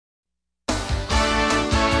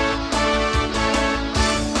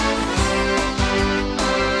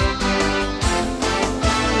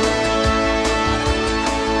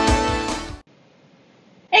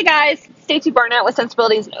guys, Stacey Barnett with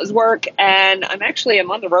Sensibilities Knows Work, and I'm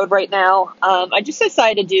on the road right now. I just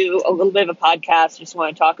decided to do a little bit of a podcast. Just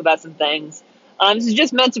want to talk about some things. This is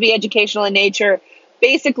just meant to be educational in nature.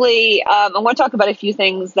 Basically, I want to talk about a few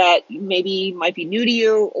things that maybe might be new to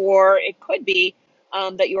you, or it could be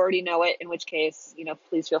that you already know it. In which case,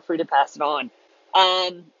 please feel free to pass it on.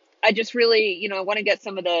 I just really, I want to get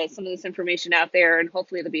some of this information out there, and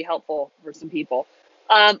hopefully it'll be helpful for some people.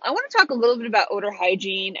 I want to talk a little bit about odor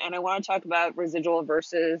hygiene, and I want to talk about residual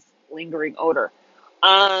versus lingering odor,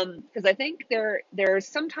 because I think there's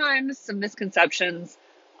sometimes some misconceptions,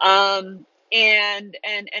 and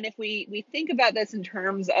if we think about this in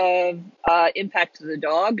terms of impact to the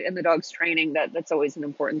dog and the dog's training, that's always an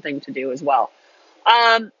important thing to do as well.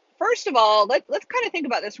 First of all, let's kind of think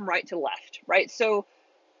about this from right to left, right? So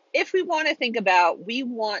if we want to think about, we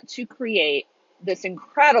want to create this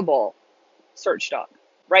incredible search dog,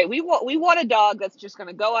 right? We want a dog that's just going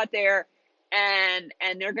to go out there and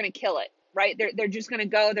they're going to kill it, right? They're just going to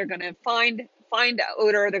go. They're going to find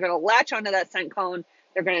odor. They're going to latch onto that scent cone.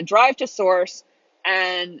 They're going to drive to source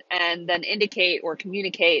and then indicate or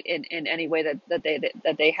communicate in any way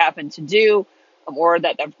that they happen to do, or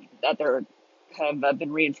that they're have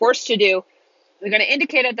been reinforced to do. They're going to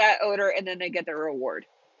indicate at that odor, and then they get their reward,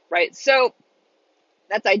 right? So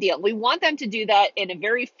that's ideal. We want them to do that in a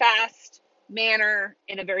very fast manner,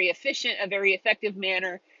 in a very efficient, a very effective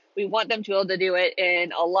manner. We want them to be able to do it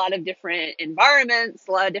in a lot of different environments,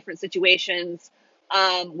 a lot of different situations,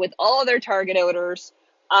 with all of their target odors,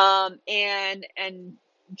 and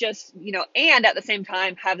just and at the same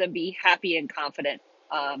time have them be happy and confident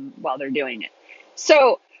while they're doing it.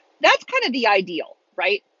 So that's kind of the ideal,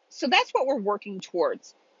 right? So that's what we're working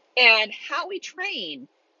towards, and how we train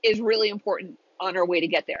is really important on our way to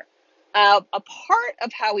get there. A part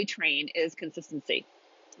of how we train is consistency.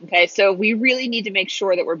 Okay, so we really need to make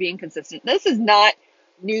sure that we're being consistent. This is not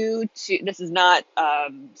this is not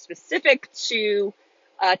specific to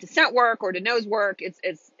scent work or to nose work.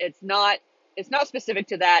 It's not specific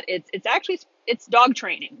to that. It's dog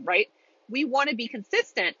training, right? We want to be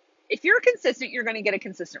consistent. If you're consistent, you're going to get a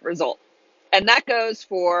consistent result, and that goes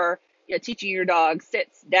for teaching your dog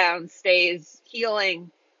sits, down, stays, heeling,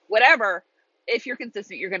 whatever. If you're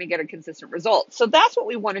consistent, you're going to get a consistent result. So that's what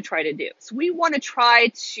we want to try to do. So we want to try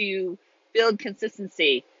to build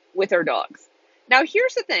consistency with our dogs. Now,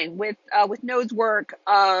 here's the thing with nose work.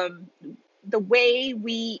 The way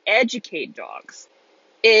we educate dogs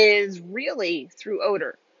is really through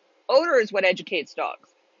odor. Odor is what educates dogs.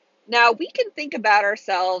 Now, we can think about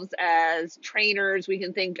ourselves as trainers. We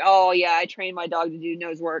can think, oh, yeah, I train my dog to do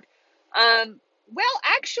nose work. Well,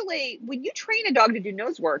 actually, when you train a dog to do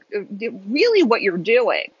nose work, really what you're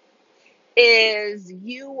doing is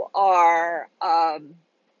you are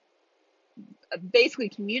basically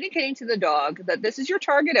communicating to the dog that this is your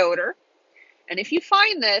target odor. And if you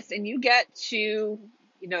find this and you get to,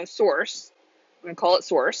 source, I'm going to call it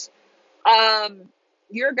source,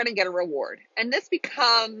 you're going to get a reward. And this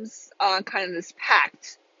becomes kind of this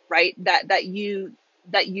pact, right, that you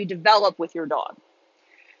develop with your dog.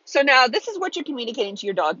 So now this is what you're communicating to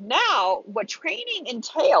your dog. Now, what training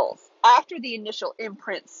entails after the initial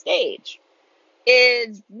imprint stage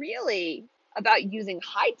is really about using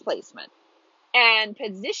hide placement and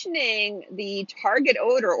positioning the target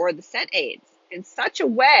odor or the scent aids in such a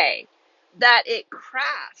way that it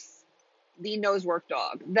crafts the nose work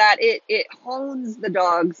dog, that it hones the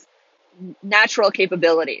dog's natural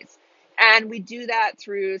capabilities. And we do that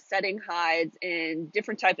through setting hides in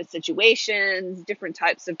different types of situations, different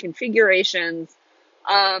types of configurations.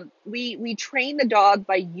 We train the dog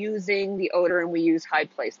by using the odor, and we use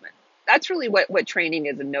hide placement. That's really what training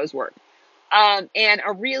is in nose work. And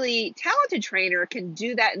a really talented trainer can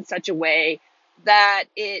do that in such a way that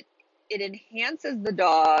it enhances the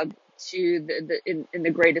dog to in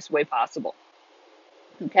the greatest way possible.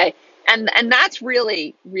 Okay. And that's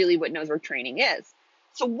really what nose work training is.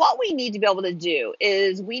 So what we need to be able to do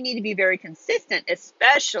is we need to be very consistent,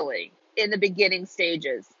 especially in the beginning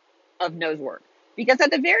stages of nose work. Because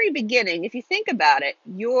at the very beginning, if you think about it,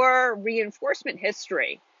 your reinforcement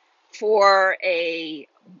history for a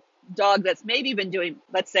dog that's maybe been doing,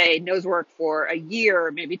 let's say, nose work for a year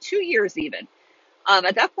or maybe 2 years even,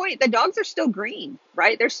 at that point, the dogs are still green,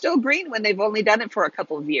 right? They're still green when they've only done it for a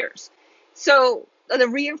couple of years. So the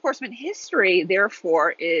reinforcement history,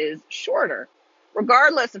 therefore, is shorter,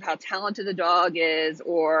 regardless of how talented the dog is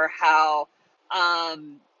or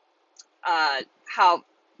um, how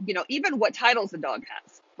even what titles the dog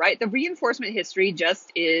has, right? The reinforcement history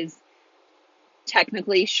just is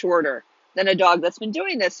technically shorter than a dog that's been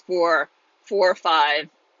doing this for 4, 5,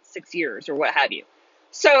 6 years or what have you.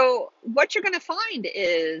 So what you're going to find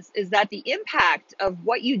is that the impact of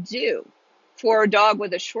what you do for a dog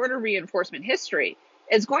with a shorter reinforcement history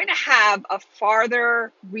is going to have a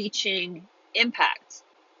farther reaching impact.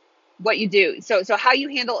 What you do, so how you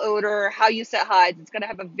handle odor, how you set hides, it's going to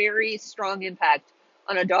have a very strong impact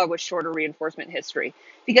on a dog with shorter reinforcement history,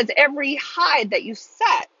 because every hide that you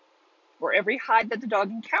set, or every hide that the dog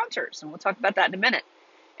encounters, and we'll talk about that in a minute,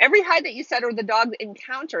 every hide that you set or the dog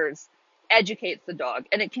encounters educates the dog,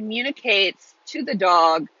 and it communicates to the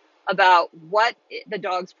dog about what the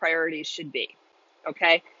dog's priorities should be.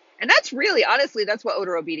 Okay. And that's really, honestly, that's what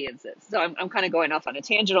odor obedience is. So I'm kind of going off on a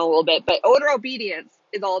tangent a little bit, but odor obedience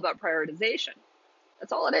is all about prioritization.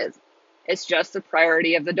 That's all it is. It's just the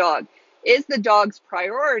priority of the dog. Is the dog's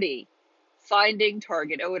priority finding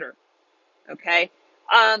target odor? Okay.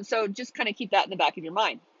 So just kind of keep that in the back of your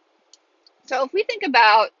mind. So if we think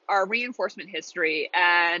about our reinforcement history,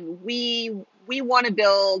 and we want to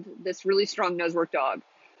build this really strong nose work dog,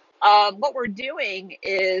 what we're doing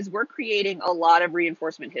is we're creating a lot of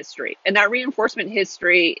reinforcement history, and that reinforcement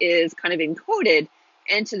history is kind of encoded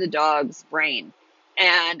into the dog's brain,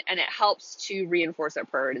 and it helps to reinforce our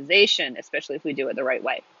prioritization, especially if we do it the right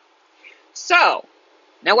way. So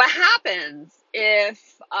now, what happens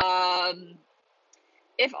if our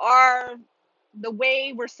the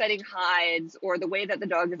way we're setting hides, or the way that the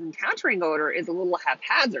dog is encountering odor, is a little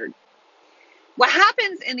haphazard? What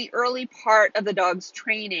happens in the early part of the dog's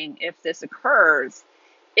training, if this occurs,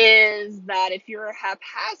 is that if you're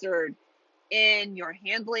haphazard in your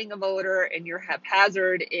handling of odor, and you're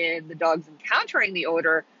haphazard in the dog's encountering the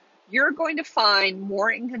odor, you're going to find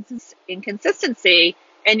more inconsistency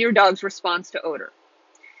in your dog's response to odor.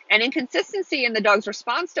 And inconsistency in the dog's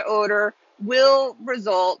response to odor will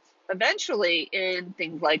result eventually in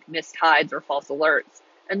things like missed hides or false alerts.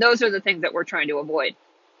 And those are the things that we're trying to avoid.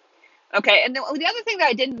 Okay, and the other thing that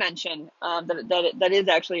I didn't mention, that is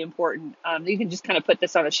actually important, you can just kind of put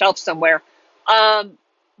this on a shelf somewhere.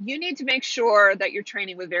 You need to make sure that you're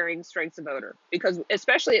training with varying strengths of odor, because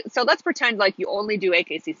especially, so let's pretend like you only do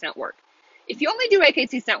AKC scent work. If you only do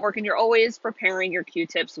AKC scent work and you're always preparing your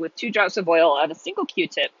Q-tips with 2 drops of oil on a single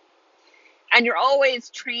Q-tip, and you're always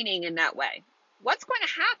training in that way, what's going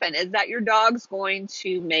to happen is that your dog's going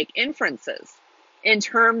to make inferences in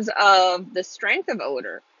terms of the strength of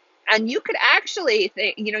odor. And you could actually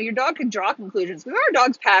think, your dog can draw conclusions, because our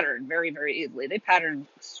dogs pattern very, very easily. They pattern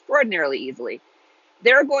extraordinarily easily.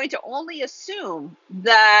 They're going to only assume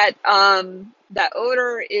that that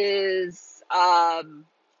odor is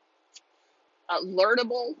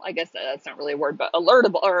alertable. I guess that's not really a word, but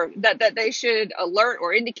alertable, or that they should alert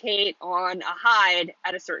or indicate on a hide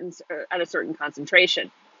at a certain concentration.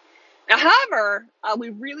 Now, however,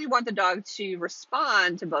 we really want the dog to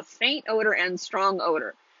respond to both faint odor and strong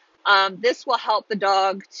odor. This will help the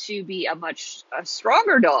dog to be a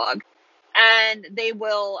stronger dog, and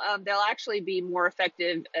they'll actually be more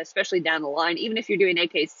effective, especially down the line. Even if you're doing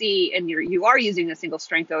AKC and you are using a single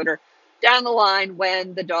strength odor, down the line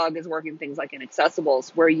when the dog is working things like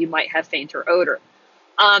inaccessibles, where you might have fainter odor.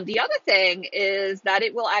 The other thing is that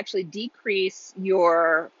it will actually decrease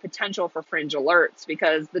your potential for fringe alerts,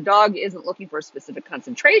 because the dog isn't looking for a specific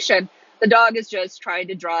concentration. The dog is just trying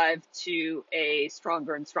to drive to a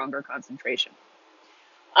stronger and stronger concentration.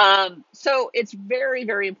 So it's very,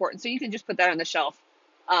 very important. So you can just put that on the shelf.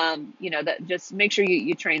 That just make sure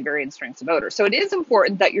you train varying strengths of odor. So it is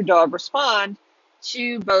important that your dog respond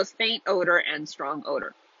to both faint odor and strong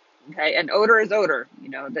odor. Okay, and odor is odor.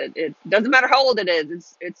 That it doesn't matter how old it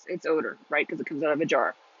is. It's odor, right? Because it comes out of a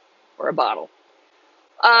jar or a bottle.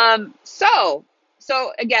 So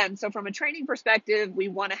again, so from a training perspective, we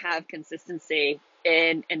want to have consistency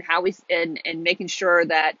in how in making sure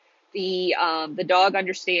that the dog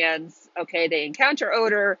understands. Okay, they encounter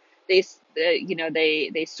odor. They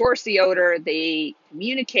source the odor. They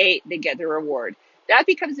communicate. They get the reward. That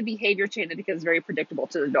becomes a behavior chain that becomes very predictable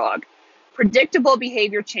to the dog. Predictable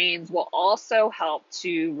behavior chains will also help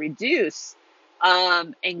to reduce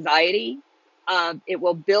anxiety. It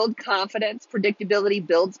will build confidence. Predictability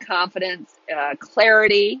builds confidence,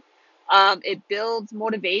 clarity. It builds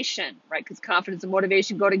motivation, right? Because confidence and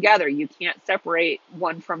motivation go together. You can't separate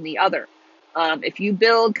one from the other. If you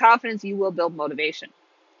build confidence, you will build motivation.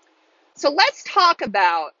 So let's talk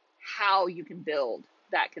about how you can build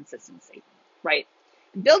that consistency, right?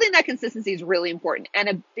 Building that consistency is really important, and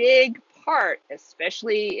a big part,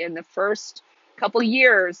 especially in the first couple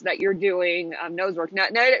years that you're doing nose work. Now,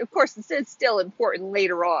 of course, this is still important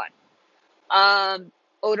later on.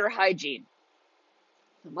 Odor hygiene.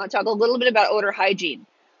 I want to talk a little bit about odor hygiene.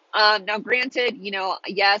 Now, granted,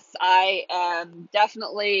 yes, I am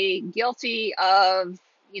definitely guilty of,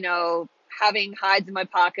 having hides in my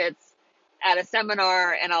pockets at a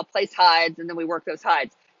seminar, and I'll place hides and then we work those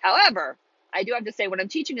hides. However, I do have to say, when I'm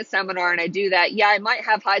teaching a seminar and I do that, yeah, I might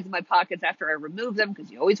have hides in my pockets after I remove them,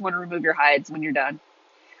 because you always want to remove your hides when you're done.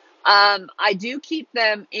 I do keep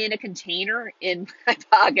them in a container in my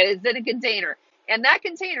pocket. It's in a container. And that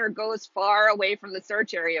container goes far away from the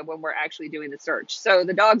search area when we're actually doing the search. So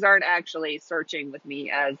the dogs aren't actually searching with me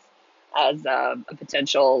as a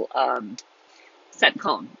potential scent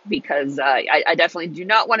cone, because I definitely do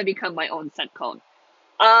not want to become my own scent cone.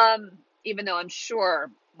 Um, Even though I'm sure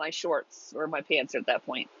my shorts or my pants at that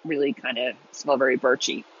point really kind of smell very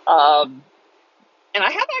birchy. And I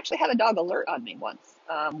have actually had a dog alert on me once,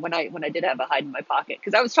 when I did have a hide in my pocket,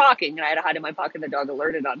 because I was talking and I had a hide in my pocket. And the dog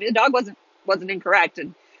alerted on me. The dog wasn't incorrect,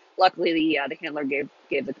 and luckily the handler gave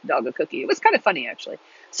the dog a cookie. It was kind of funny, actually.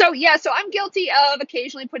 So yeah, so I'm guilty of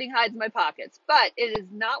occasionally putting hides in my pockets, but it is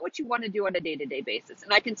not what you want to do on a day-to-day basis.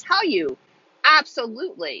 And I can tell you,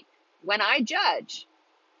 absolutely, when I judge,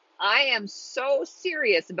 I am so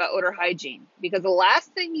serious about odor hygiene, because the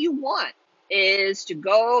last thing you want is to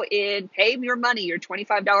go in, pay your money, your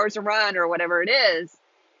 $25 a run or whatever it is,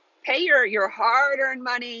 pay your hard-earned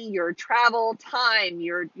money, your travel time,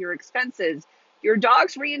 your expenses, your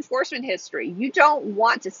dog's reinforcement history. You don't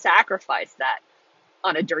want to sacrifice that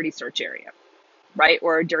on a dirty search area, right?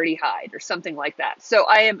 Or a dirty hide or something like that. So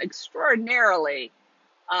I am extraordinarily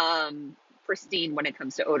pristine when it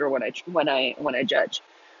comes to odor when I judge.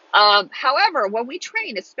 However, when we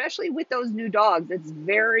train, especially with those new dogs, it's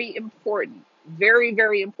very important, very,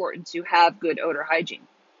 very important to have good odor hygiene.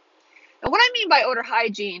 And what I mean by odor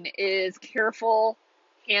hygiene is careful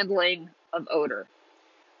handling of odor.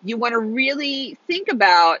 You want to really think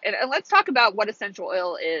about, and let's talk about what essential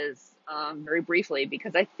oil is, very briefly,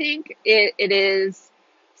 because I think it is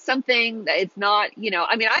something that it's not,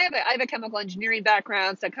 I mean, I have a chemical engineering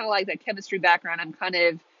background, so I kind of like that chemistry background.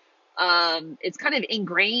 It's kind of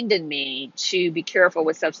ingrained in me to be careful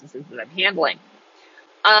with substances that I'm handling.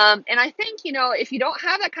 And I think, if you don't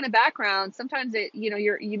have that kind of background, sometimes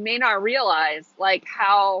you may not realize, like,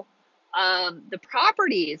 how the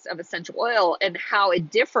properties of essential oil and how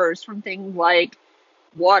it differs from things like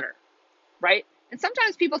water, right? And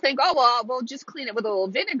sometimes people think, oh, well, we'll just clean it with a little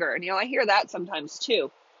vinegar. And, I hear that sometimes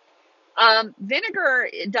too. Vinegar,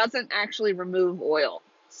 it doesn't actually remove oil.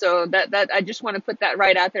 So that I just want to put that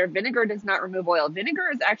right out there. Vinegar does not remove oil. Vinegar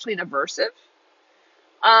is actually an aversive,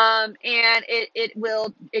 and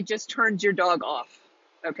it just turns your dog off.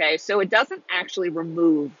 Okay, so it doesn't actually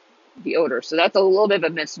remove the odor. So that's a little bit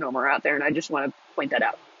of a misnomer out there, and I just want to point that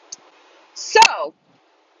out. So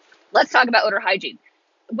let's talk about odor hygiene.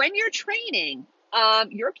 When you're training,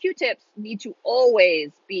 your Q-tips need to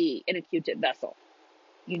always be in a Q-tip vessel.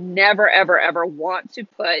 You never, ever, ever want to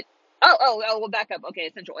put. Oh, we'll back up. Okay,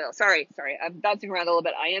 essential oil. Sorry. I'm bouncing around a little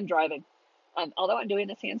bit. I am driving, although I'm doing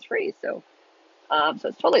this hands free, so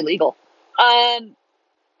it's totally legal. Um,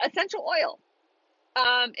 Essential oil.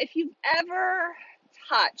 If you've ever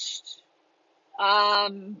touched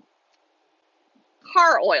um,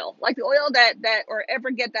 car oil, like the oil or ever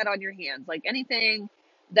get that on your hands, like anything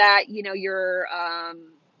that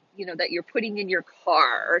that you're putting in your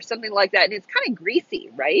car or something like that, and it's kind of greasy,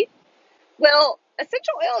 right? Well,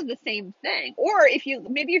 essential oil is the same thing. Or if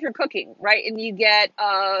you're cooking, right, and you get,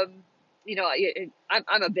 I'm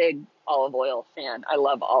a big olive oil fan. I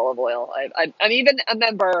love olive oil. I'm even a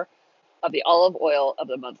member of the Olive Oil of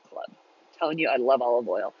the Month Club. I'm telling you, I love olive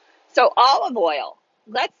oil. So olive oil.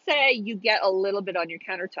 Let's say you get a little bit on your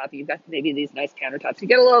countertop. You've got maybe these nice countertops. You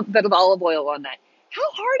get a little bit of olive oil on that. How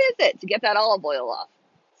hard is it to get that olive oil off?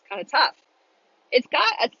 It's kind of tough. It's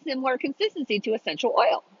got a similar consistency to essential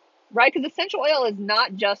oil, right? Because essential oil is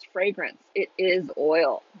not just fragrance, it is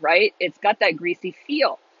oil, right? It's got that greasy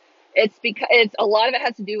feel. It's a lot of it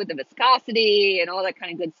has to do with the viscosity and all that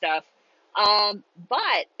kind of good stuff.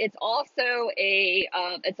 But it's also a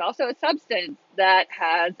substance that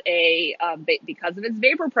has because of its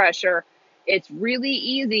vapor pressure, it's really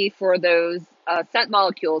easy for those scent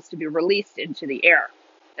molecules to be released into the air.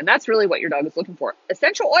 And that's really what your dog is looking for.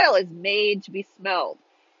 Essential oil is made to be smelled.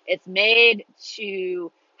 It's made to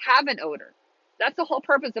have an odor. That's the whole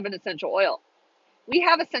purpose of an essential oil. We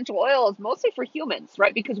have essential oils mostly for humans,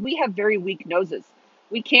 right? Because we have very weak noses.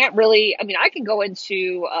 We can't really, I mean, I can go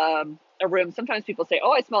into a room. Sometimes people say,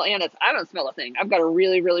 oh, I smell anise. I don't smell a thing. I've got a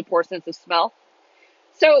really, really poor sense of smell.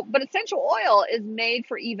 So, but essential oil is made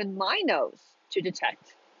for even my nose to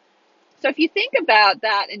detect. So if you think about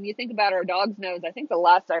that and you think about our dog's nose, I think the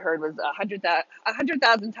last I heard was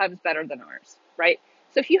 100,000 times better than ours, right?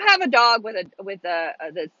 So if you have a dog with a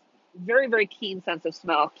this very, very keen sense of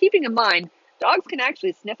smell, keeping in mind dogs can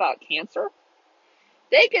actually sniff out cancer.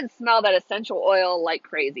 They can smell that essential oil like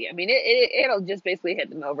crazy. I mean, it'll just basically hit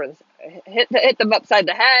them over, hit them upside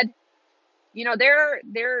the head. You know,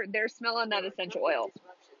 they're smelling that essential oil,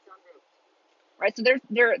 right? So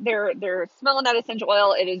they're smelling that essential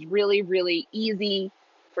oil. It is really, really easy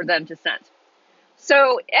for them to scent.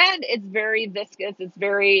 So, and it's very viscous. It's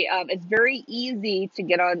very easy to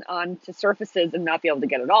get onto surfaces and not be able to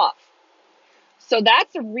get it off. So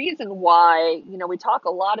that's a reason why, we talk a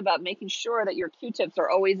lot about making sure that your Q-tips are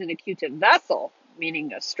always in a Q-tip vessel,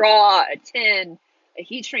 meaning a straw, a tin, a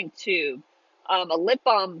heat shrink tube, a lip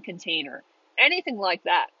balm container, anything like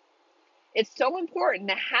that. It's so important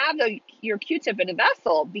to have your Q-tip in a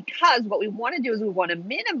vessel because what we want to do is we want to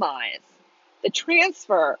minimize the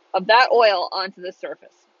transfer of that oil onto the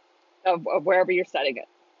surface of wherever you're setting it,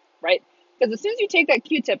 right? Because as soon as you take that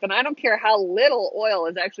Q-tip, and I don't care how little oil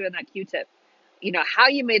is actually on that Q-tip, how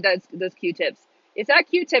you made those Q-tips. If that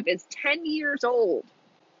Q-tip is 10 years old,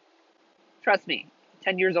 trust me,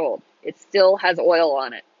 10 years old, it still has oil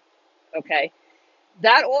on it, okay?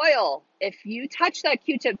 That oil, if you touch that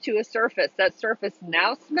Q-tip to a surface, that surface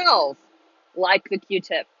now smells like the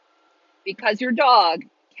Q-tip because your dog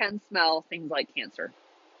can smell things like cancer,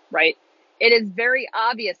 right? It is very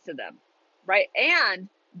obvious to them, right? And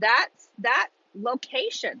that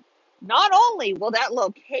location, not only will that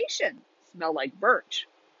location smell like birch,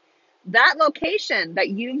 that location that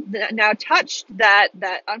you now touched that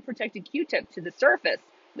unprotected Q-tip to the surface,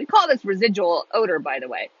 we call this residual odor, by the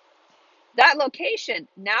way. That location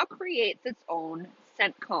now creates its own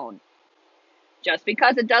scent cone. Just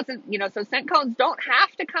because it doesn't, so scent cones don't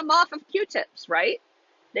have to come off of Q-tips, right?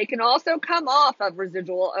 They can also come off of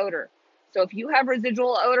residual odor. So if you have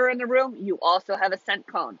residual odor in the room, you also have a scent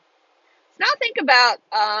cone. So now think about,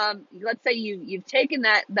 let's say you've taken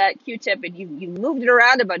that Q-tip and you moved it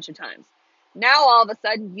around a bunch of times. Now all of a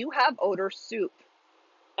sudden you have odor soup,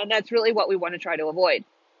 and that's really what we want to try to avoid.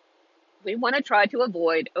 We want to try to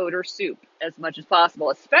avoid odor soup as much as possible,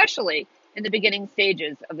 especially in the beginning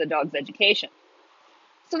stages of the dog's education.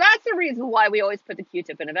 So that's the reason why we always put the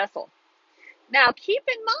Q-tip in a vessel. Now keep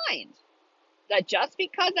in mind that just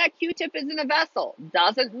because that Q-tip is in a vessel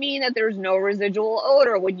doesn't mean that there's no residual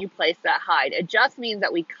odor when you place that hide. It just means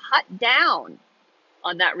that we cut down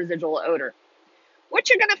on that residual odor. What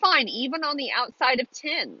you're going to find, even on the outside of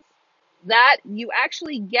tins, that you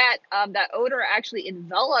actually get that odor actually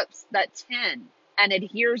envelops that tin and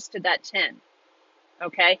adheres to that tin.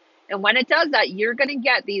 Okay. And when it does that, you're going to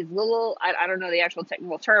get these little, I don't know the actual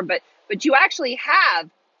technical term, but you actually have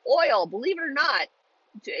oil, believe it or not,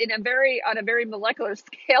 on a very molecular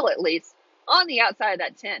scale, at least, on the outside of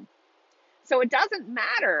that tin. So it doesn't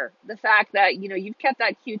matter the fact that, you've kept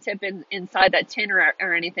that Q-tip inside that tin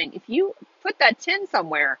or anything. If you put that tin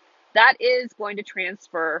somewhere, that is going to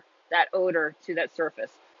transfer that odor to that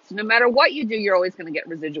surface. So no matter what you do, you're always going to get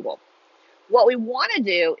residual. What we want to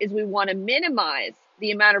do is we want to minimize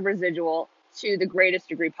the amount of residual to the greatest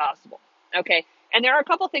degree possible. Okay. And there are a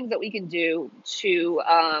couple things that we can do to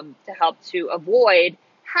help to avoid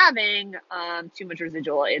having too much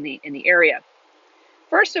residual in the area.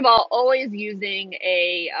 First of all, always using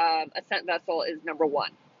a scent vessel is number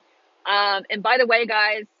one. And by the way,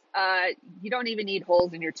 guys, you don't even need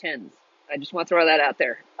holes in your tins. I just want to throw that out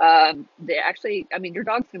there. They actually, I mean, your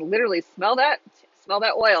dogs can literally smell that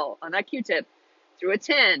oil on that Q-tip through a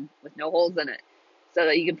tin with no holes in it. So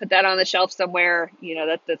that you can put that on the shelf somewhere.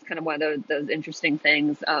 That's kind of one of those interesting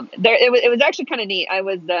things. It was actually kind of neat.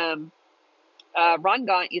 Ron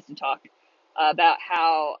Gaunt used to talk about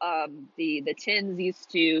how the tins used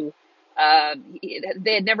to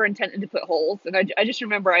they had never intended to put holes, and I just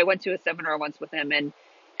remember I went to a seminar once with him, and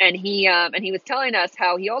he was telling us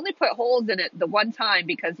how he only put holes in it the one time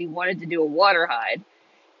because he wanted to do a water hide,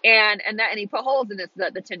 and he put holes in it so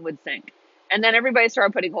that the tin would sink. And then everybody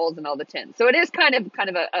started putting holes in all the tins. So it is kind of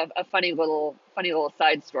a funny little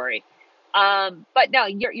side story. But no,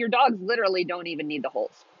 your dogs literally don't even need the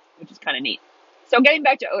holes, which is kind of neat. So getting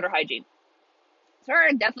back to odor hygiene, so there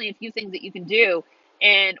are definitely a few things that you can do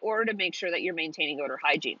in order to make sure that you're maintaining odor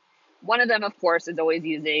hygiene. One of them, of course, is always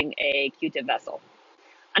using a Q-tip vessel.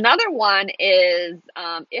 Another one is,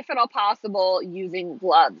 if at all possible, using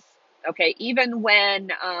gloves. Okay, even when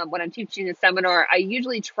I'm teaching a seminar, I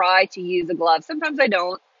usually try to use a glove. Sometimes I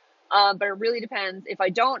don't, but it really depends. If I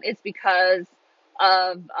don't, it's because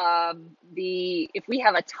of the if we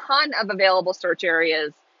have a ton of available search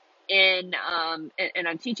areas and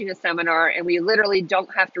I'm teaching a seminar and we literally don't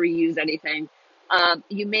have to reuse anything.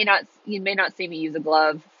 You may not see me use a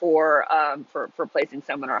glove for placing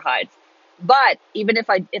seminar hides. But even if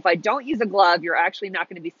I don't use a glove, you're actually not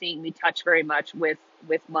going to be seeing me touch very much with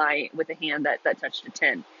a hand that touched a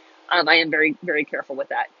tin. I am very very careful with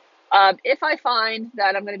that. If I find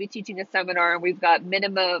that I'm going to be teaching a seminar and we've got a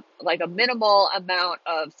minimal amount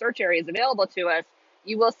of search areas available to us,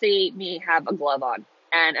 you will see me have a glove on,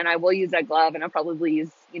 and I will use that glove, and I'll probably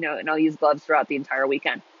I'll use gloves throughout the entire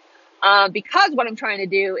weekend. Because what I'm trying to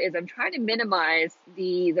do is I'm trying to minimize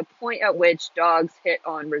the point at which dogs hit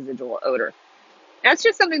on residual odor. That's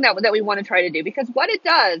just something that we want to try to do, because what it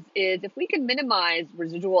does is if we can minimize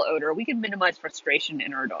residual odor, we can minimize frustration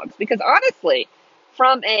in our dogs. Because honestly,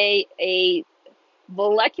 from a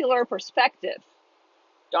molecular perspective,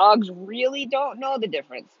 dogs really don't know the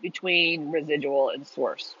difference between residual and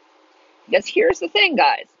source. Because here's the thing,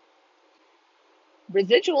 guys.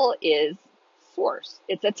 Residual is source.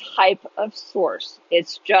 It's a type of source.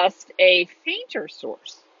 It's just a fainter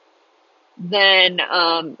source than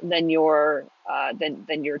your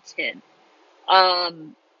tin.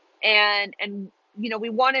 Um, and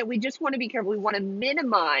we just want to be careful. We want to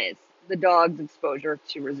minimize the dog's exposure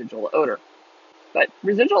to residual odor. But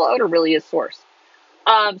residual odor really is source.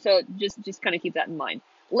 So just kind of keep that in mind.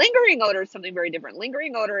 Lingering odor is something very different.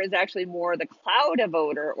 Lingering odor is actually more the cloud of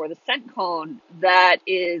odor or the scent cone that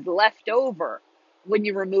is left over when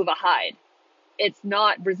you remove a hide. It's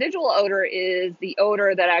not Residual odor is the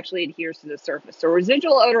odor that actually adheres to the surface. So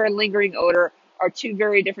residual odor and lingering odor are two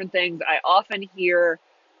very different things. I often hear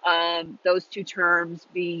those two terms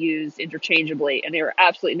be used interchangeably, and they are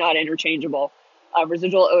absolutely not interchangeable.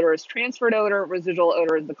 Residual odor is transferred odor. Residual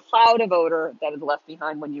odor is the cloud of odor that is left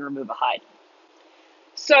behind when you remove a hide.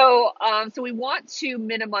 So we want to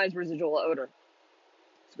minimize residual odor.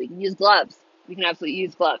 So we can use gloves. We can absolutely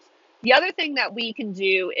use gloves. The other thing that we can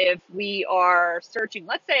do if we are searching,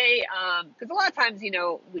 let's say, because a lot of times,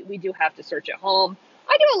 we do have to search at home.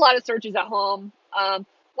 I do a lot of searches at home.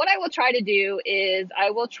 What I will try to do is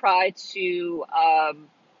I will try to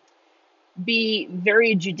be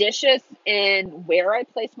very judicious in where I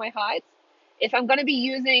place my hides. If I'm going to be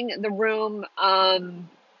using the room,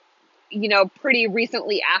 pretty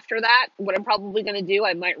recently after that, what I'm probably going to do,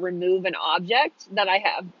 I might remove an object that I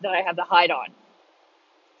have the hide on,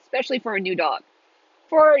 especially for a new dog.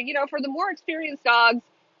 For the more experienced dogs,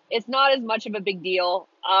 it's not as much of a big deal.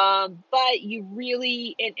 But you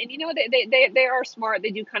really, and they are smart.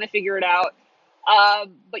 They do kind of figure it out.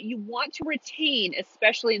 But you want to retain,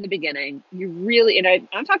 especially in the beginning, you really, and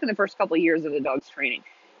I'm talking the first couple of years of the dog's training,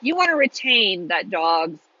 you want to retain that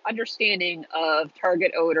dog's understanding of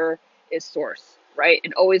target odor is source, right?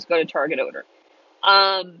 And always go to target odor.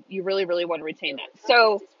 You really, really want to retain that.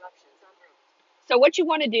 So what you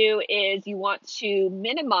want to do is you want to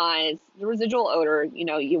minimize the residual odor.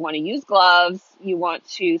 You want to use gloves. You want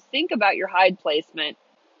to think about your hide placement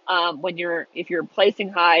if you're placing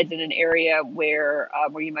hides in an area where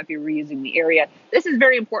you might be reusing the area. This is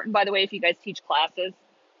very important, by the way, if you guys teach classes.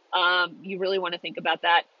 You really want to think about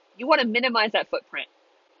that. You want to minimize that footprint.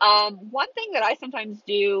 One thing that I sometimes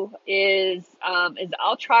do is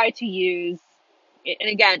I'll try to use, and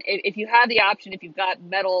again, if you have the option, if you've got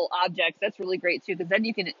metal objects, that's really great too, because then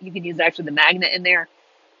you can use actually the magnet in there.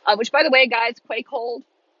 Which, by the way, guys, Quake Hold.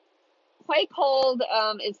 Quake Hold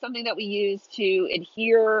is something that we use to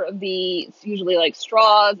adhere it's usually like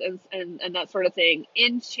straws and that sort of thing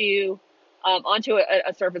onto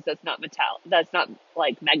a surface that's not that's not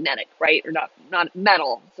like magnetic, right? Or not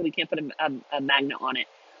metal, so we can't put a magnet on it.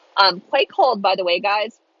 Quake Hold, by the way,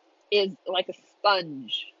 guys, is like a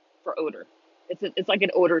sponge for odor. It's like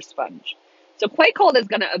an odor sponge. So Quake Hold is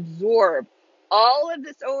going to absorb all of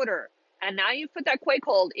this odor, and now you put that Quake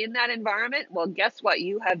Hold in that environment. Well, guess what?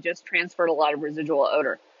 You have just transferred a lot of residual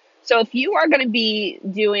odor. So if you are going to be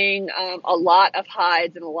doing a lot of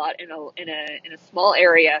hides and a lot in a small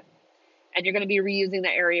area, and you're going to be reusing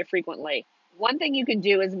that area frequently, one thing you can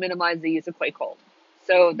do is minimize the use of Quake Hold.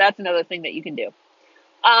 So that's another thing that you can do.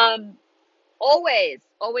 Always,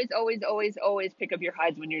 always, always, always, always pick up your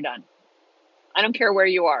hides when you're done. I don't care where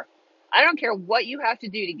you are. I don't care what you have to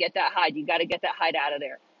do to get that hide. You got to get that hide out of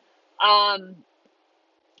there. Um,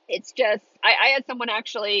 it's just, I had someone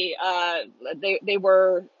actually, they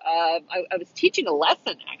were, I was teaching a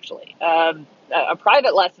lesson actually, a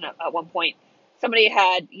private lesson at one point. Somebody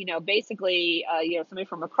had, basically, somebody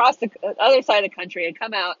from across the other side of the country had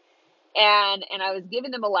come out, and I was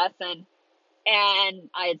giving them a lesson, and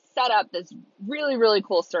I had set up this really, really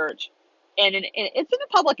cool search, and it's in a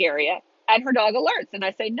public area, and her dog alerts, and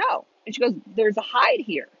I say, no. And she goes, there's a hide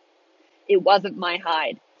here. It wasn't my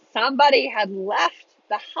hide. Somebody had left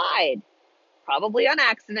the hide probably on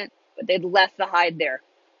accident, but they'd left the hide there.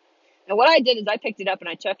 And what I did is I picked it up and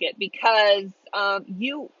I took it because there's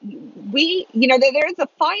a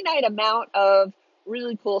finite amount of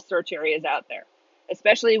really cool search areas out there,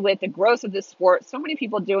 especially with the growth of this sport. So many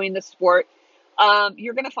people doing this sport.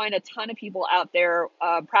 You're going to find a ton of people out there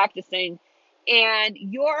practicing, and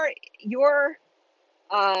your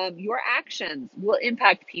actions will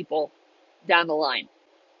impact people down the line.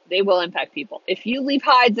 They will impact people. If you leave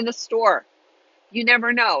hides in a store, you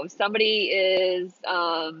never know. If somebody is,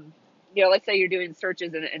 let's say you're doing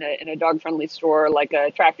searches in a dog friendly store like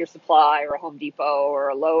a Tractor Supply or a Home Depot or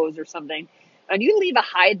a Lowe's or something, and you leave a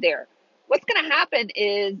hide there. What's going to happen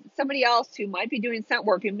is somebody else who might be doing scent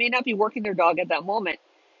work, who may not be working their dog at that moment,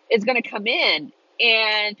 is going to come in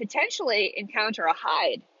and potentially encounter a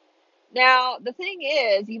hide. Now, the thing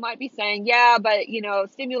is, you might be saying, yeah, but,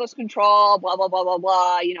 stimulus control, blah, blah, blah, blah,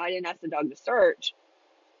 blah. I didn't ask the dog to search.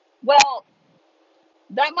 Well,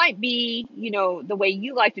 that might be, the way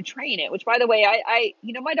you like to train it, which by the way,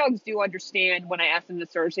 my dogs do understand when I ask them to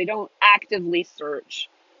search. They don't actively search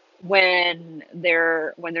when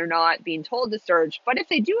they're not being told to search. But if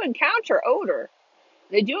they do encounter odor,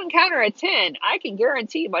 they do encounter a tin, I can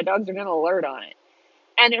guarantee my dogs are going to alert on it.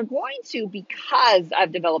 And they're going to because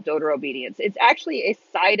I've developed odor obedience. It's actually a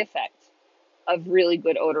side effect of really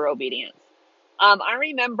good odor obedience. I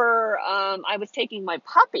remember I was taking my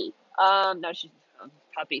puppy. No, she's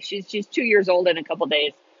puppy. She's 2 years old in a couple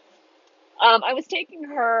days. I was taking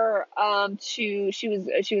her she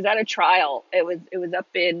was at a trial. It was up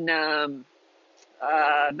in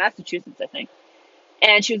Massachusetts, I think,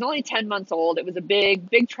 and she was only 10 months old. It was a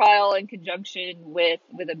big trial in conjunction with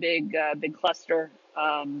a big cluster,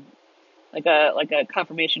 like a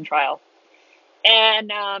confirmation trial.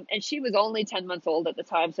 And she was only 10 months old at the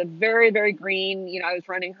time, so very, very green. I was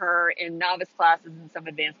running her in novice classes and some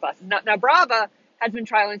advanced classes. Now Brava has been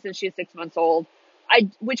trialing since she was 6 months old.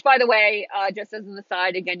 Which, by the way, just as an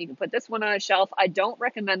aside, again, you can put this one on a shelf. I don't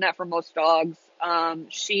recommend that for most dogs.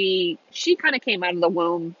 She kind of came out of the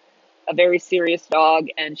womb a very serious dog,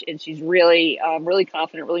 and she's really really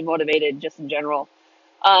confident, really motivated, just in general.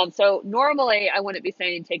 So normally I wouldn't be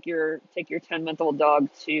saying take your 10-month-old dog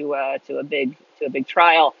to a big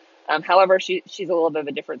trial. However, she's a little bit of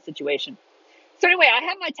a different situation. So anyway, I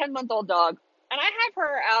have my 10-month-old dog, and I have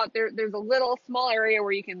her out there. There's a little small area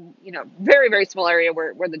where you can, very, very small area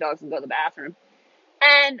where the dogs can go to the bathroom.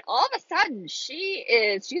 And all of a sudden,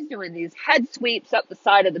 she's doing these head sweeps up the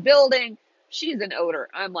side of the building. She's an odor.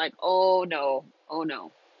 I'm like, oh no, oh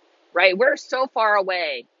no, right? We're so far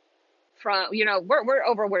away from, we're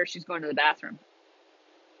over where she's going to the bathroom.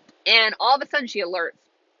 And all of a sudden she alerts.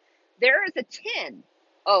 There is a tin.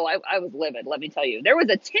 Oh, I was livid, let me tell you. There was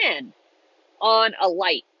a tin on a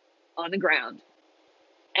light on the ground.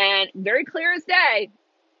 And very clear as day,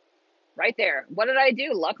 right there. What did I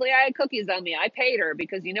do? Luckily, I had cookies on me. I paid her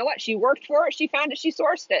because you know what? She worked for it. She found it. She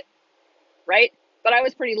sourced it, right? But I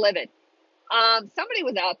was pretty livid. Somebody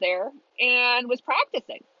was out there and was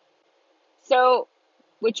practicing. So,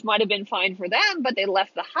 which might have been fine for them, but they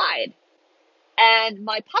left the hide. And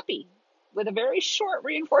my puppy, with a very short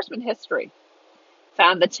reinforcement history,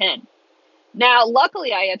 found the tin. Now,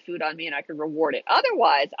 luckily, I had food on me and I could reward it.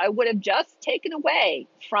 Otherwise, I would have just taken away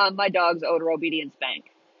from my dog's odor obedience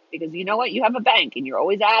bank. Because you know what? You have a bank and you're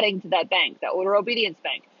always adding to that bank, that odor obedience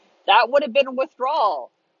bank. That would have been a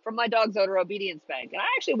withdrawal from my dog's odor obedience bank. And I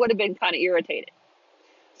actually would have been kind of irritated.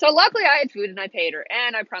 So luckily I had food and I paid her,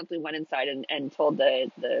 and I promptly went inside and told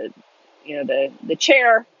the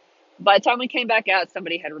chair. By the time we came back out,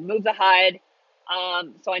 somebody had removed the hide.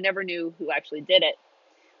 So I never knew who actually did it.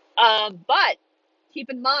 But keep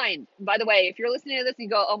in mind, by the way, if you're listening to this and you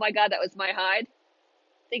go, oh my God, that was my hide,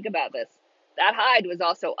 think about this. That hide was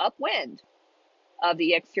also upwind of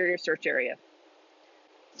the exterior search area.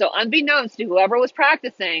 So unbeknownst to whoever was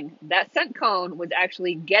practicing, that scent cone was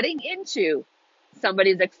actually getting into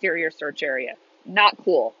somebody's exterior search area. Not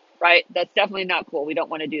cool, right? That's definitely not cool. We don't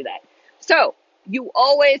want to do that. So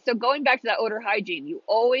going back to that odor hygiene, you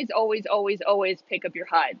always, always, always, always pick up your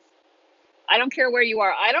hides. I don't care where you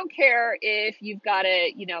are. I don't care if you've got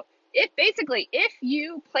if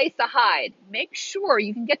you place a hide, make sure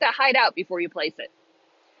you can get that hide out before you place it.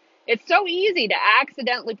 It's so easy to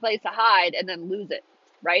accidentally place a hide and then lose it,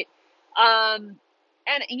 right? And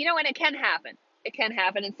it can happen. It can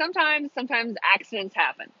happen, and sometimes accidents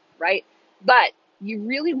happen, right? But you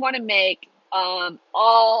really want to make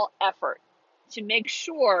all effort to make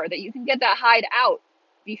sure that you can get that hide out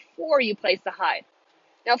before you place the hide.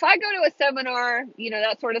 Now, if I go to a seminar,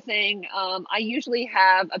 that sort of thing, I usually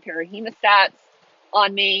have a pair of hemostats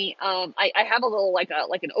on me. I have a little like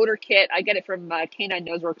an odor kit. I get it from Canine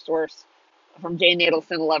Nosework Source from Jane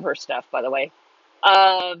Nadelson. Love her stuff, by the way.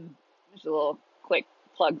 Just a little quick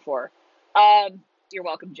plug for her. You're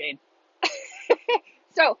welcome, Jane.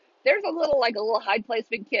 So there's a little hide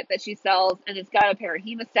placement kit that she sells, and it's got a pair of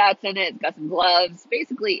hemostats in it. It's got some gloves,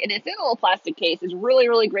 basically, and it's in a little plastic case. It's really,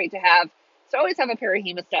 really great to have. So I always have a pair of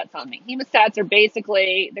hemostats on me. Hemostats are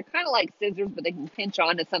basically, they're kind of like scissors, but they can pinch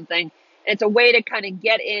onto something. It's a way to kind of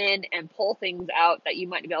get in and pull things out that you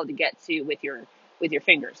might be able to get to with your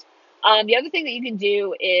fingers. The other thing that you can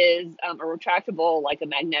do is a retractable, like a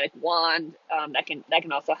magnetic wand, that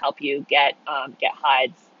can also help you get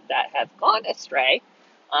hides that have gone astray,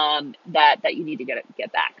 that you need to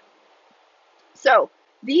get back. So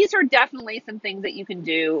these are definitely some things that you can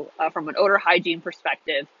do from an odor hygiene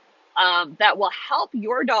perspective, that will help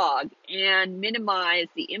your dog and minimize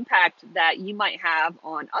the impact that you might have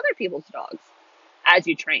on other people's dogs as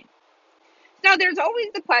you train. Now, there's always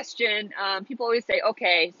the question. People always say,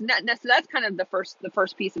 "Okay, so that's kind of the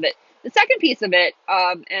first piece of it." The second piece of it,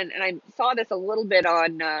 and I saw this a little bit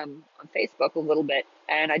on Facebook a little bit,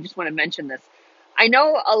 and I just want to mention this. I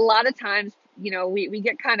know a lot of times, we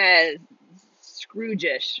get kind of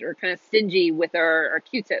Scrooge-ish or kind of stingy with our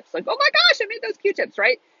Q-tips. Like, oh my gosh, I made those Q-tips,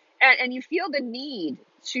 right? And you feel the need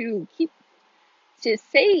to keep to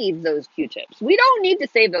save those Q-tips. We don't need to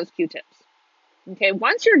save those Q-tips. Okay,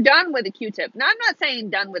 once you're done with a Q-tip, now I'm not saying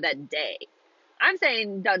done with a day. I'm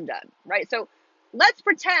saying done, right? So let's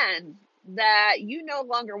pretend that you no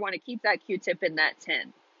longer want to keep that Q-tip in that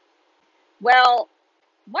tin. Well,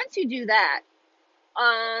 once you do that,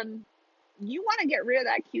 um, you want to get rid of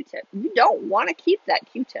that Q-tip. You don't want to keep that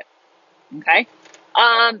Q-tip. Okay.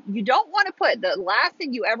 You don't want to put the last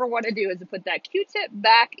thing you ever want to do is to put that Q-tip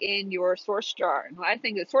back in your source jar. And I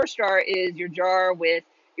think the source jar is your jar with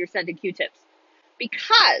your scented Q-tips.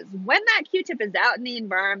 Because when that Q-tip is out in the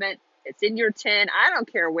environment, it's in your tin, I don't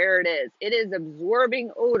care where it is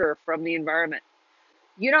absorbing odor from the environment.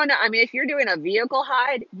 You don't know, I mean, if you're doing a vehicle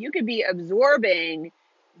hide, you could be absorbing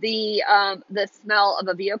the smell of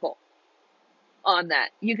a vehicle on that.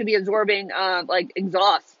 You could be absorbing like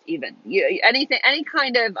exhaust, even anything, any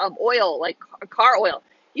kind of oil, like car oil.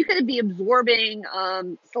 You could be absorbing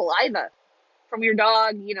saliva from your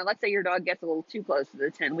dog. Let's say your dog gets a little too close to the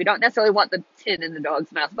tin. We don't necessarily want the tin in the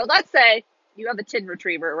dog's mouth, but let's say you have a tin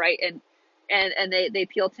retriever, right? And they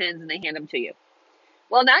peel tins and they hand them to you.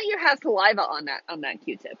 Well, now you have saliva on that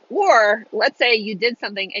Q-tip. Or let's say you did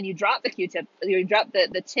something and you dropped the Q-tip, you dropped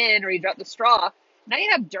the tin or you dropped the straw. Now you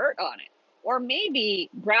have dirt on it. Or maybe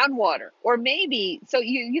groundwater. Or maybe, so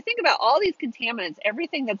you think about all these contaminants,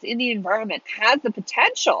 everything that's in the environment has the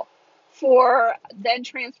potential for then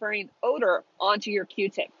transferring odor onto your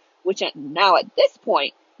Q-tip, which now at this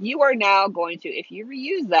point, you are now going to, if you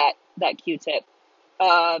reuse that Q-tip,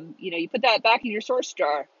 you put that back in your source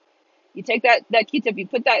jar. You take that Q-tip, you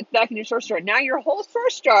put that back in your source jar. Now your whole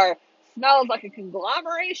source jar smells like a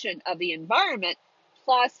conglomeration of the environment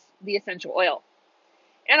plus the essential oil.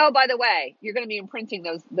 And oh, by the way, you're going to be imprinting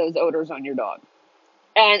those odors on your dog,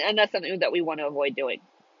 and that's something that we want to avoid doing.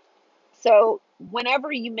 So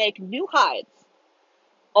whenever you make new hides,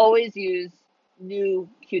 always use new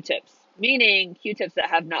Q-tips, meaning Q-tips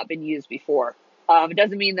that have not been used before. It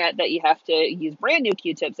doesn't mean that you have to use brand new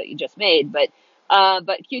Q-tips that you just made, but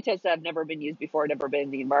Q-tips that have never been used before, never been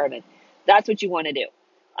in the environment. That's what you want to do.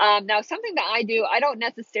 Now, something that I do, I don't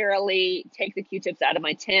necessarily take the Q-tips out of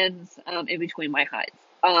my tins in between my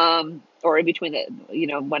hides, or in between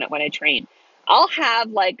when I train. I'll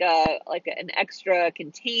have an extra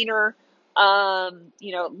container.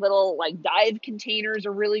 Little like dive containers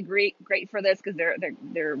are really great for this because they're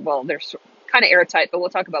kind of airtight, but we'll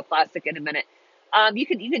talk about plastic in a minute. You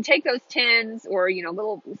can take those tins or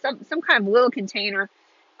little some kind of little container.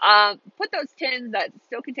 Put those tins that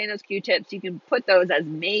still contain those Q-tips. You can put those as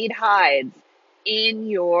made hides in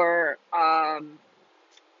your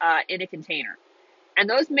in a container, and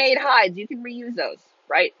those made hides you can reuse those,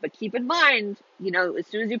 right? But keep in mind, as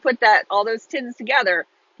soon as you put all those tins together,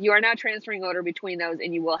 you are now transferring odor between those,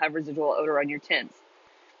 and you will have residual odor on your tins.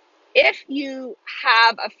 If you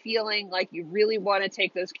have a feeling like you really want to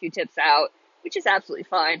take those Q-tips out, which is absolutely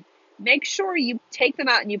fine, make sure you take them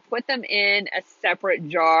out and you put them in a separate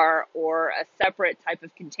jar or a separate type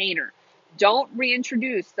of container. Don't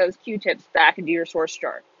reintroduce those Q-tips back into your source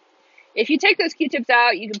jar. If you take those Q-tips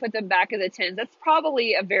out, you can put them back in the tins. That's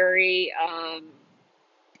probably a very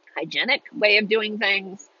hygienic way of doing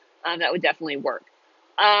things. That would definitely work.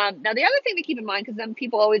 Now, the other thing to keep in mind, because then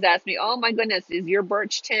people always ask me, oh my goodness, is your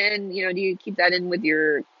birch tin, do you keep that in with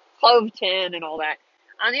your clove tin and all that?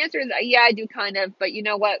 The answer is yeah, I do kind of, but you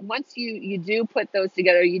know what? Once you do put those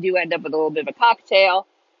together, you do end up with a little bit of a cocktail.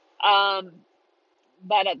 Um,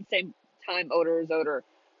 but at the same time, odor is odor.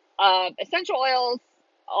 Essential oils,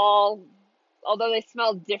 all although they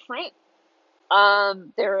smell different,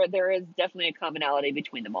 there is definitely a commonality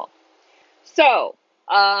between them all. So,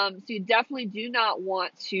 so you definitely do not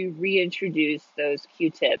want to reintroduce those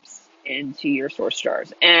Q-tips into your source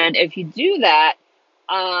jars. And if you do that,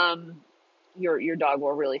 um, your dog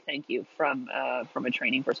will really thank you from a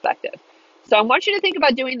training perspective. So I want you to think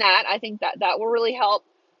about doing that. I think that that will really help.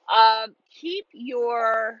 Keep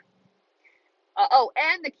your oh,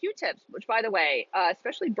 and the Q-tips, which by the way,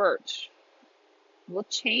 especially birch, will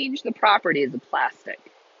change the properties of plastic.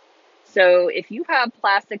 So if you have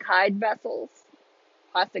plastic hide vessels,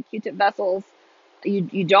 plastic Q-tip vessels,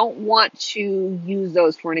 you don't want to use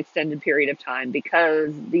those for an extended period of time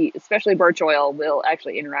because the especially birch oil will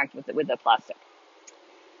actually interact with the plastic.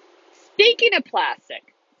 Speaking of plastic,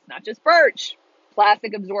 it's not just birch.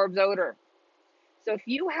 Plastic absorbs odor. So if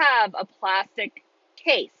you have a plastic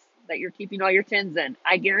case that you're keeping all your tins in,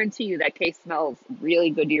 I guarantee you that case smells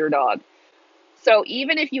really good to your dog. So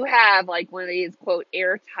even if you have like one of these quote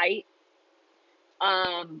airtight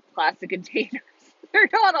plastic containers, they're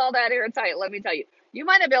not all that airtight, let me tell you. You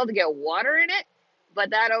might not be able to get water in it,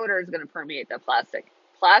 but that odor is going to permeate the plastic.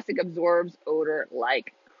 Plastic absorbs odor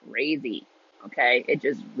like crazy. Okay, it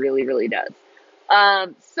just really, really does.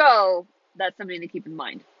 So that's something to keep in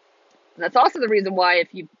mind. And that's also the reason why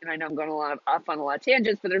if you, and I know I'm going off on a lot of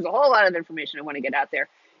tangents, but there's a whole lot of information I want to get out there.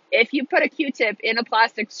 If you put a Q-tip in a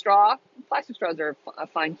plastic straws are a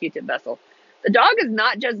fine Q-tip vessel. The dog is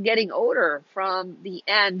not just getting odor from the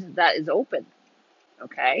end that is open.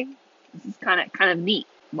 Okay, this is kind of neat.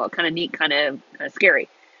 Well, kind of neat, kind of scary.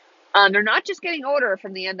 They're not just getting odor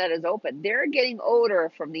from the end that is open. They're getting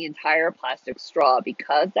odor from the entire plastic straw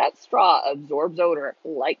because that straw absorbs odor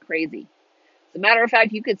like crazy. As a matter of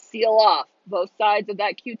fact, you could seal off both sides of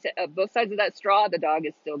that Q-tip, both sides of that straw. The dog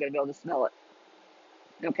is still going to be able to smell it.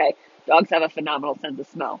 Okay, dogs have a phenomenal sense of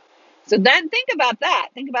smell. So then think about that.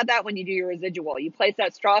 Think about that when you do your residual. You place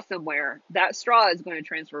that straw somewhere. That straw is going to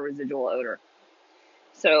transfer residual odor.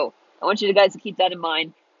 So I want you guys to keep that in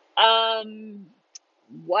mind. Um,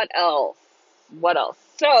 what else? What else?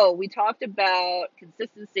 So we talked about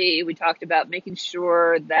consistency. We talked about making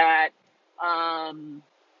sure that um,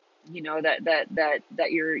 that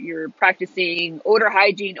you're practicing odor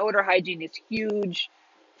hygiene. Odor hygiene is huge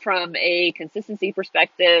from a consistency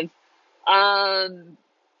perspective. Um,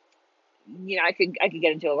 I could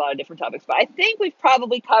get into a lot of different topics, but I think we've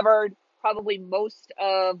probably covered probably most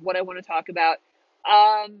of what I want to talk about.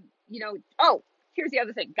 Oh, here's the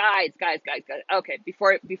other thing, guys. Okay,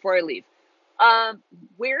 before I leave, um,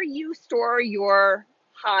 where you store your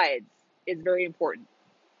hides is very important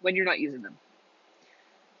when you're not using them.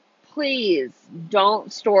 Please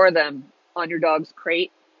don't store them on your dog's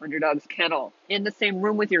crate, on your dog's kennel, in the same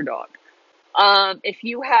room with your dog. If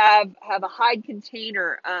you have a hide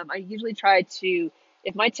container, I usually try to,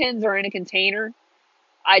 if my tins are in a container,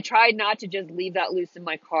 I try not to just leave that loose in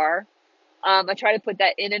my car. I try to put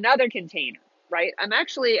that in another container, right? I'm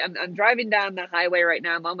driving down the highway right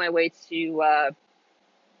now. I'm on my way to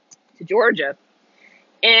Georgia,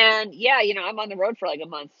 and yeah, I'm on the road for like a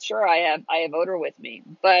month. Sure, I have odor with me,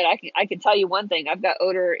 but I can tell you one thing: I've got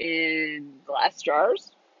odor in glass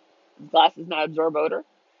jars. Glass does not absorb odor.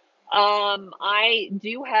 I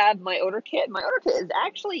do have my odor kit. My odor kit is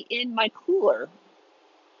actually in my cooler.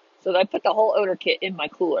 So I put the whole odor kit in my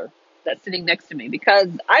cooler that's sitting next to me because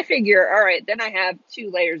I figure, all right, then I have 2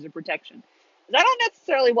 layers of protection. Because I don't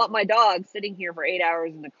necessarily want my dog sitting here for 8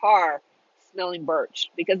 hours in the car smelling birch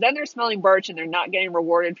because then they're smelling birch and they're not getting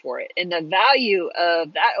rewarded for it. And the value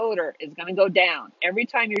of that odor is going to go down every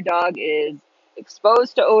time your dog is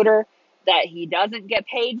exposed to odor that he doesn't get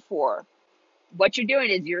paid for. What you're doing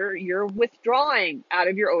is you're withdrawing out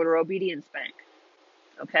of your odor obedience bank.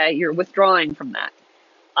 Okay, you're withdrawing from that.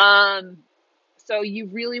 Um, so you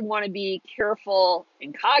really want to be careful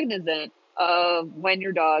and cognizant of when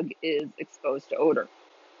your dog is exposed to odor.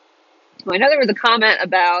 I know there was a comment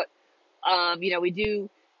about, we do,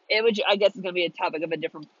 it would, I guess it's going to be a topic of a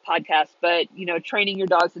different podcast, but, training your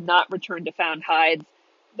dogs to not return to found hides.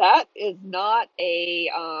 That is not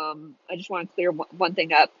I just want to clear one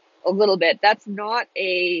thing up a little bit. That's not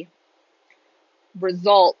a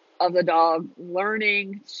result of the dog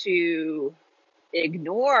learning to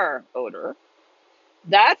ignore odor.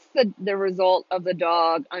 That's the result of the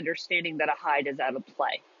dog understanding that a hide is out of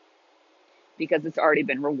play because it's already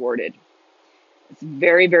been rewarded. It's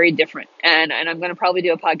very, very different. And I'm going to probably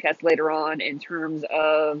do a podcast later on in terms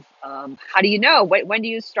of how do you know when do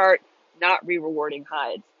you start not re-rewarding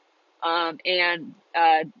hides? And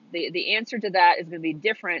the answer to that is going to be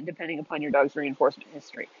different depending upon your dog's reinforcement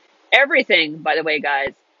history. Everything, by the way,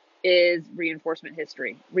 guys, is reinforcement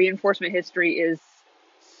history. Reinforcement history is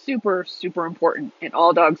super, super important in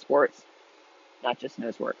all dog sports, not just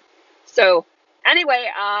nose work. So anyway,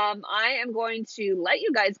 I am going to let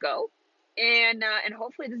you guys go, and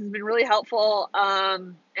hopefully this has been really helpful.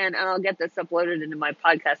 And I'll get this uploaded into my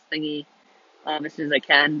podcast thingy as soon as I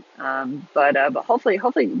can. But hopefully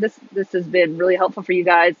this has been really helpful for you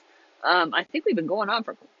guys. I think we've been going on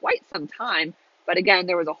for quite some time, but again,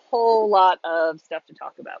 there was a whole lot of stuff to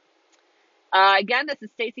talk about. Again, this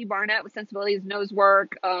is Stacy Barnett with Sensibilities Nose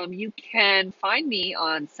Work. You can find me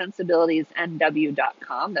on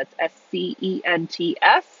sensibilitiesnw.com. That's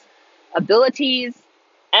SCENTS,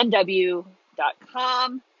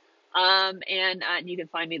 abilitiesnw.com. And you can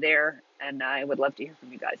find me there, and I would love to hear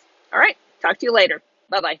from you guys. All right, talk to you later.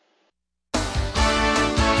 Bye bye.